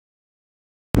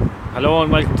Hello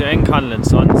and welcome to Conlan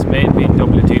Sons, main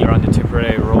BMW dealer on the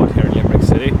Tipperary Road here in Limerick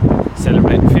City.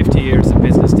 Celebrating 50 years of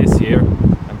business this year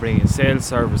and bringing sales,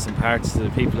 service and parts to the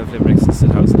people of Limerick since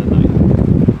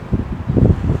 2009.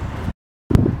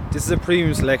 This is a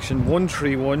premium selection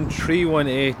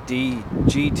 131D26027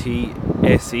 GT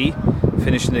SE,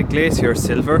 finished in a glacier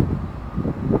silver.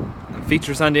 And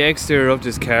features on the exterior of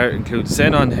this car include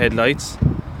xenon headlights.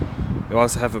 You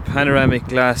also have a panoramic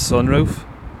glass sunroof,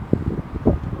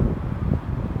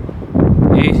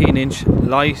 18-inch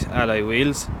light alloy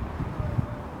wheels.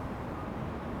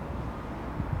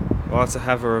 You also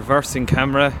have a reversing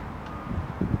camera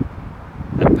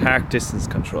and park distance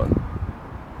control.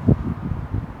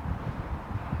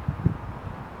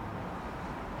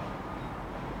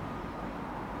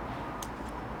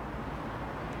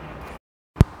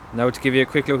 Now to give you a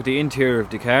quick look at the interior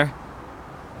of the car.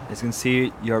 As you can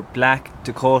see, your black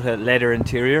Dakota leather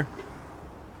interior.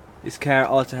 This car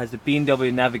also has the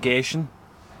BMW navigation,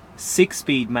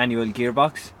 6-speed manual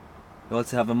gearbox. You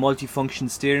also have a multi-function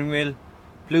steering wheel,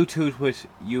 Bluetooth with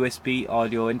USB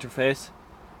audio interface,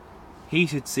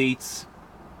 heated seats,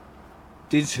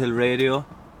 digital radio.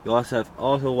 You also have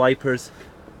auto wipers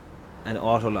and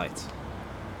auto lights.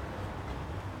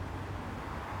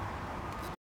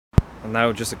 And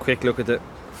now just a quick look at the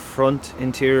front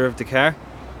interior of the car.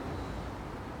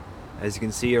 As you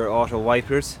can see, your auto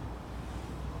wipers,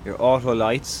 your auto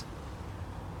lights,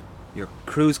 your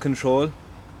cruise control.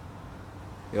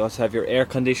 You also have your air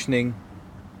conditioning,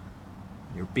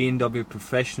 your BMW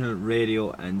professional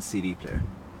radio and CD player.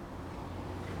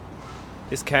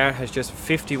 This car has just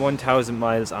 51,000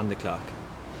 miles on the clock.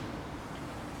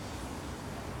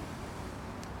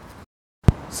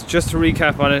 So just to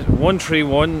recap on it,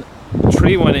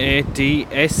 131D26027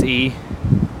 SE,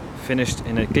 finished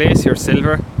in a glacier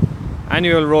silver.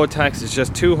 Annual road tax is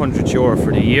just €200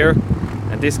 for the year,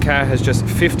 and this car has just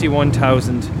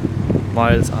 51,000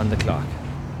 miles on the clock.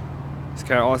 This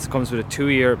car also comes with a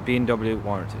 2-year BMW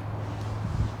warranty.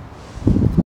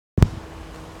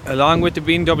 Along with the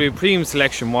BMW Premium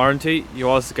Selection warranty, you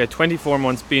also get 24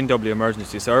 months BMW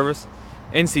emergency service,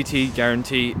 NCT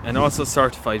guarantee and also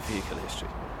certified vehicle history.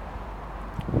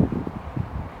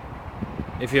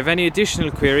 If you have any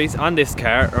additional queries on this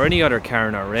car or any other car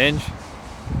in our range,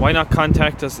 why not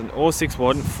contact us on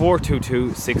 061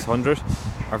 422 600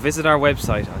 or visit our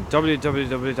website on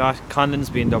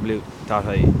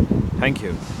www.conlansbmw.ie. Thank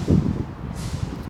you.